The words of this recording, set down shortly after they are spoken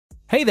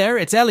Hey there,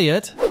 it's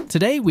Elliot.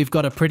 Today we've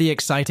got a pretty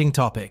exciting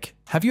topic.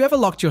 Have you ever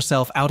locked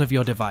yourself out of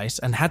your device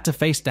and had to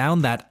face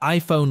down that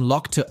iPhone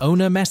lock to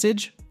owner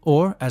message?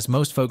 Or, as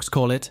most folks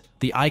call it,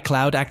 the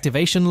iCloud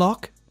activation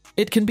lock?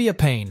 It can be a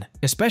pain,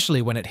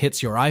 especially when it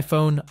hits your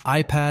iPhone,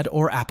 iPad,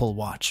 or Apple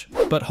Watch.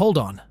 But hold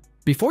on.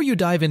 Before you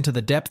dive into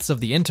the depths of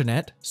the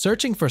internet,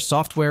 searching for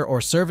software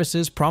or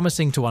services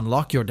promising to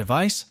unlock your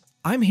device,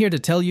 I'm here to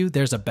tell you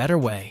there's a better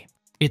way.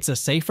 It's a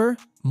safer,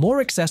 more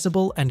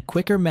accessible, and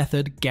quicker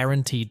method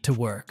guaranteed to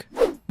work.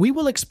 We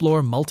will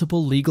explore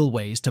multiple legal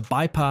ways to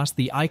bypass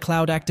the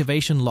iCloud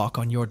activation lock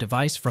on your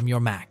device from your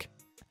Mac.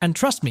 And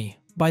trust me,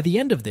 by the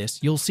end of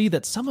this, you'll see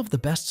that some of the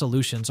best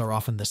solutions are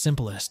often the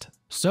simplest.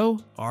 So,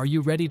 are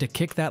you ready to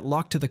kick that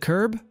lock to the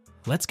curb?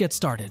 Let's get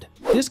started.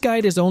 This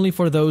guide is only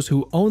for those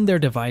who own their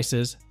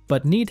devices,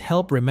 but need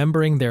help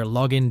remembering their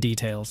login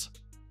details.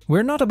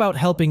 We're not about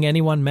helping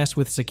anyone mess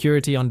with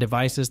security on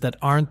devices that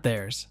aren't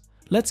theirs.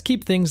 Let's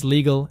keep things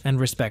legal and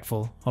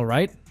respectful,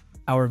 alright?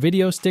 Our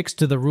video sticks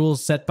to the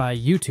rules set by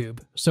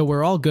YouTube, so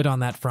we're all good on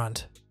that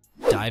front.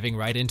 Diving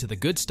right into the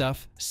good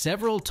stuff,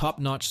 several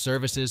top-notch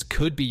services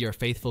could be your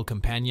faithful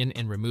companion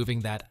in removing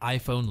that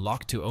iPhone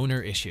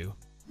lock-to-owner issue.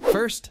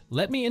 First,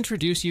 let me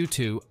introduce you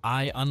to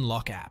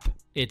iUnlock app.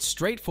 It's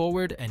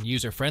straightforward and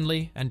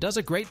user-friendly and does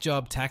a great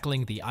job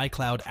tackling the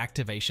iCloud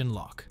activation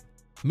lock.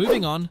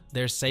 Moving on,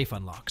 there's Safe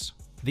Unlocks.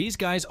 These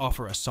guys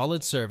offer a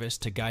solid service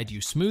to guide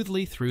you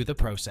smoothly through the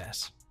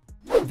process.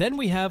 Then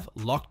we have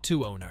Lock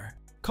to Owner.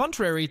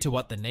 Contrary to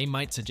what the name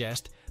might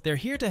suggest, they're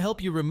here to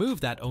help you remove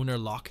that owner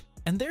lock,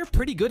 and they're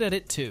pretty good at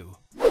it too.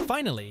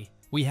 Finally,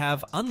 we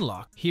have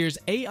Unlock. Here's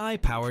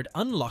AI-powered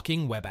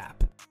unlocking web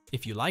app.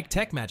 If you like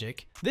tech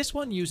magic, this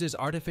one uses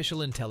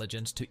artificial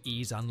intelligence to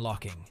ease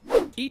unlocking.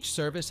 Each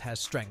service has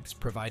strengths,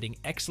 providing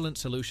excellent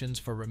solutions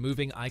for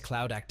removing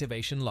iCloud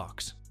activation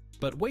locks.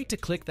 But wait to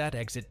click that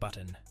exit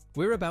button.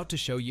 We're about to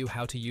show you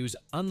how to use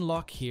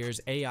Unlock Here's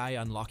AI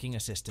Unlocking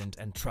Assistant,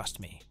 and trust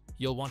me,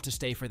 you'll want to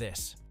stay for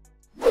this.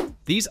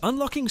 These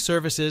unlocking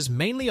services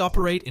mainly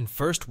operate in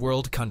first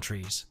world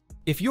countries.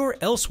 If you're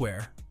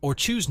elsewhere, or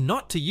choose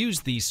not to use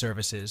these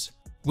services,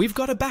 we've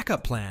got a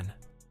backup plan.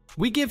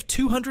 We give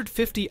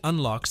 250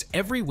 unlocks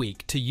every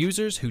week to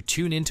users who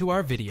tune into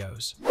our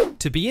videos.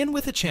 To be in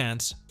with a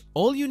chance,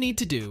 all you need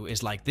to do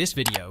is like this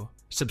video,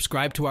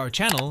 subscribe to our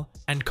channel,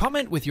 and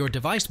comment with your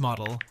device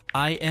model,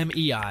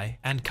 IMEI,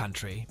 and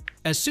country.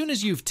 As soon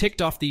as you've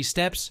ticked off these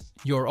steps,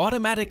 you're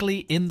automatically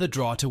in the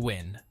draw to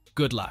win.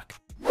 Good luck.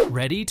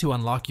 Ready to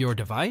unlock your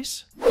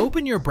device?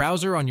 Open your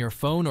browser on your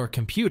phone or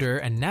computer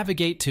and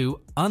navigate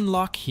to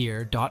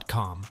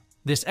unlockhere.com.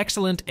 This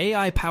excellent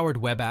AI-powered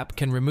web app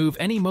can remove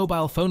any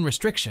mobile phone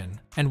restriction,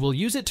 and will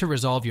use it to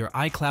resolve your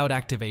iCloud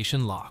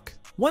activation lock.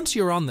 Once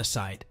you're on the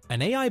site,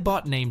 an AI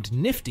bot named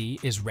Nifty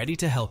is ready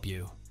to help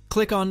you.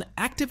 Click on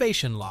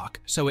Activation Lock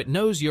so it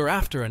knows you're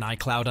after an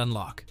iCloud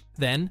unlock.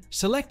 Then,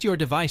 select your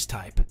device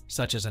type,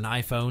 such as an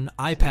iPhone,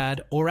 iPad,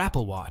 or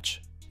Apple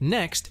Watch.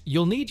 Next,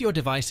 you'll need your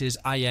device's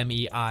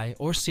IMEI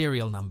or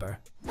serial number.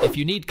 If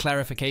you need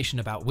clarification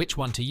about which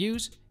one to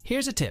use,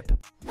 here's a tip.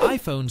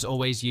 iPhones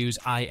always use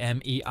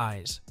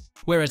IMEIs,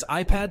 whereas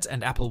iPads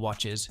and Apple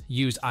Watches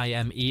use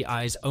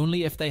IMEIs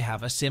only if they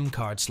have a SIM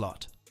card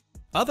slot.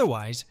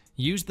 Otherwise,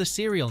 use the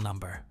serial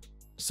number.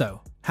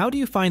 So, how do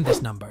you find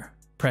this number?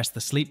 Press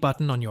the sleep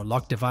button on your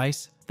locked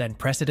device, then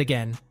press it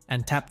again,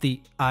 and tap the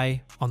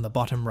I on the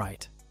bottom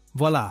right.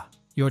 Voila!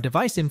 Your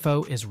device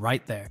info is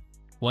right there.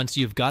 Once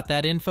you've got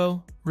that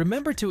info,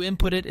 remember to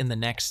input it in the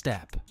next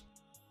step.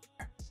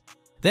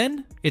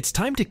 Then, it's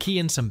time to key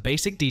in some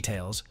basic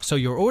details so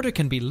your order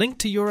can be linked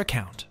to your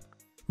account.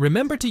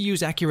 Remember to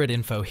use accurate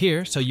info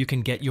here so you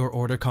can get your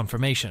order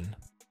confirmation.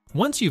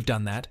 Once you've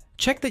done that,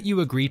 check that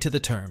you agree to the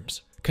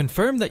terms.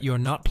 Confirm that you're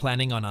not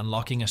planning on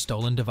unlocking a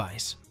stolen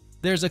device.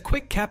 There's a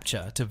quick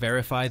CAPTCHA to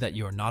verify that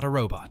you're not a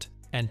robot,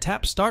 and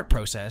tap Start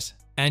Process,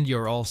 and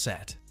you're all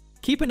set.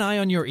 Keep an eye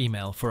on your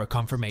email for a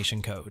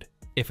confirmation code.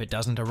 If it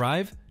doesn't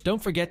arrive,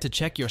 don't forget to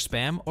check your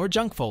spam or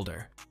junk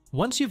folder.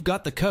 Once you've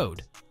got the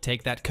code,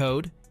 take that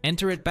code,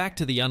 enter it back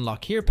to the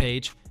Unlock Here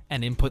page,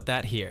 and input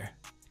that here.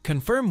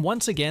 Confirm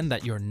once again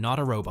that you're not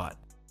a robot.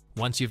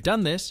 Once you've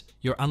done this,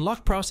 your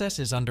unlock process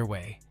is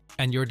underway,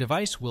 and your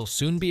device will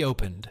soon be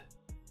opened.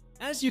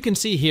 As you can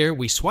see here,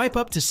 we swipe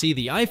up to see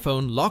the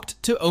iPhone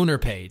locked to owner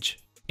page.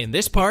 In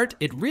this part,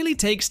 it really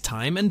takes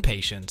time and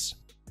patience.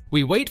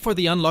 We wait for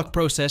the unlock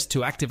process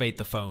to activate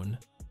the phone.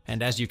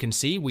 And as you can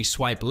see, we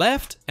swipe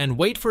left and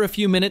wait for a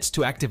few minutes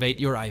to activate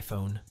your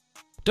iPhone.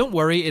 Don't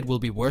worry, it will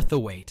be worth the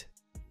wait.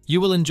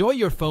 You will enjoy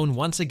your phone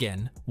once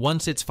again,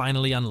 once it's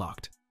finally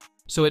unlocked.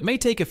 So it may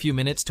take a few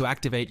minutes to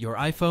activate your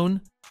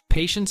iPhone.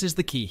 Patience is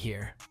the key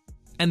here.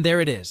 And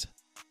there it is.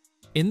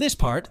 In this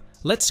part,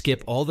 let's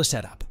skip all the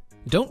setup.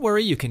 Don't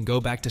worry, you can go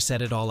back to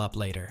set it all up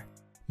later.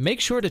 Make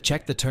sure to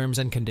check the terms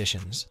and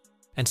conditions,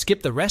 and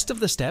skip the rest of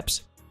the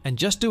steps, and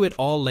just do it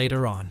all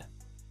later on.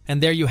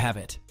 And there you have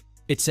it.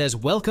 It says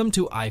Welcome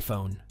to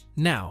iPhone.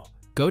 Now,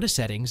 go to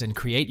Settings and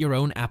create your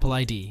own Apple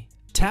ID.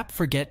 Tap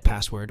Forget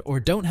Password or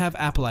don't have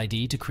Apple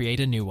ID to create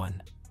a new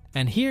one.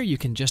 And here you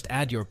can just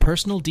add your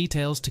personal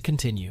details to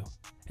continue.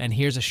 And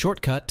here's a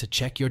shortcut to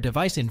check your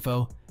device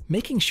info,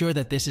 making sure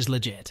that this is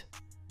legit.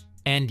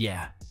 And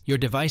yeah, your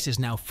device is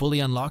now fully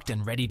unlocked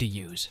and ready to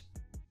use.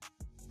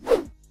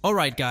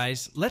 Alright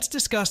guys, let's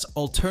discuss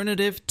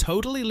alternative,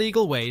 totally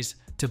legal ways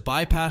to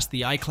bypass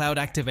the iCloud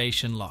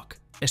activation lock,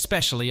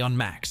 especially on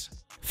Macs.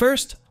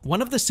 First,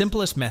 one of the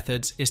simplest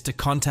methods is to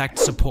contact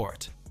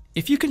support.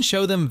 If you can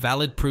show them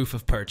valid proof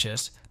of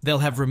purchase, they'll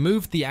have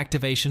removed the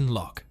activation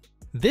lock.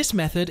 This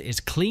method is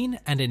clean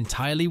and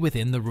entirely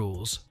within the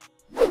rules.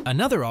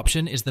 Another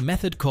option is the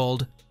method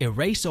called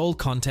erase all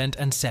content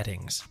and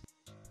settings.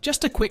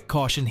 Just a quick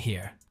caution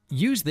here.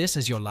 Use this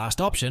as your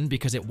last option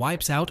because it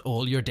wipes out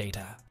all your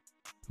data.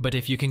 But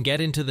if you can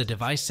get into the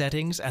device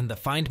settings and the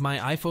Find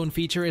My iPhone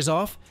feature is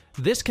off,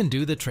 this can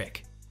do the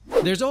trick.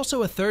 There's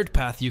also a third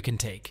path you can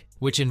take,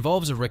 which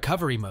involves a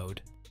recovery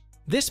mode.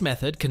 This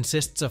method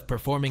consists of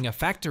performing a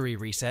factory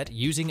reset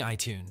using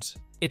iTunes.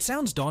 It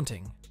sounds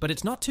daunting, but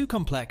it's not too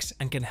complex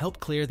and can help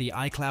clear the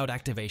iCloud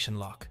activation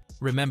lock.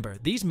 Remember,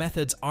 these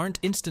methods aren't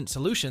instant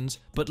solutions,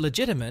 but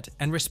legitimate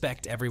and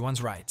respect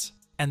everyone's rights.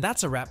 And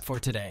that's a wrap for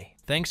today.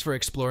 Thanks for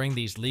exploring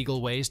these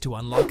legal ways to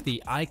unlock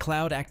the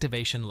iCloud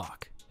activation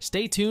lock.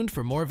 Stay tuned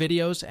for more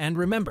videos, and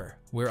remember,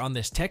 we're on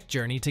this tech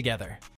journey together.